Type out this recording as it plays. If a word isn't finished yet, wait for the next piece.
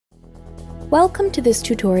Welcome to this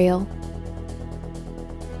tutorial.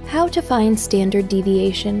 How to find standard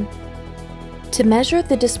deviation. To measure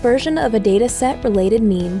the dispersion of a dataset related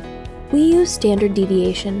mean, we use standard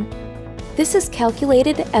deviation. This is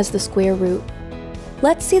calculated as the square root.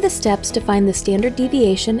 Let's see the steps to find the standard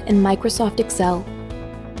deviation in Microsoft Excel.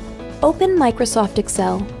 Open Microsoft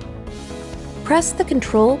Excel. Press the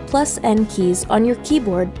Ctrl+N keys on your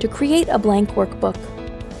keyboard to create a blank workbook.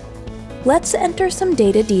 Let's enter some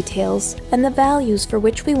data details and the values for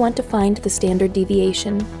which we want to find the standard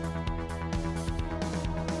deviation.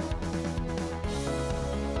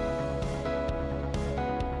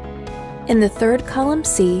 In the third column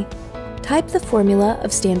C, type the formula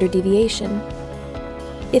of standard deviation.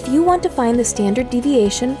 If you want to find the standard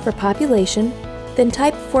deviation for population, then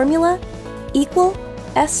type formula equal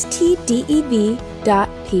STDEV.P,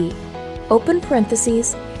 open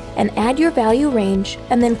parentheses, and add your value range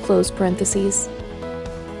and then close parentheses.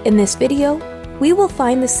 In this video, we will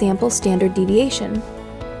find the sample standard deviation.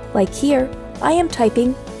 Like here, I am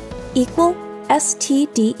typing equal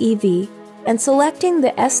STDEV and selecting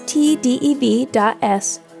the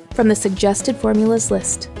STDEV.S from the suggested formulas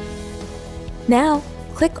list. Now,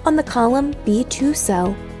 click on the column B2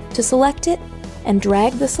 cell to select it and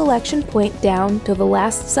drag the selection point down to the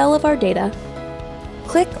last cell of our data.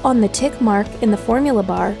 Click on the tick mark in the formula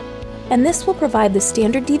bar, and this will provide the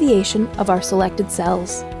standard deviation of our selected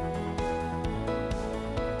cells.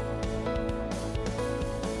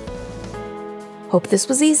 Hope this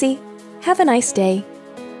was easy. Have a nice day.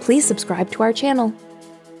 Please subscribe to our channel.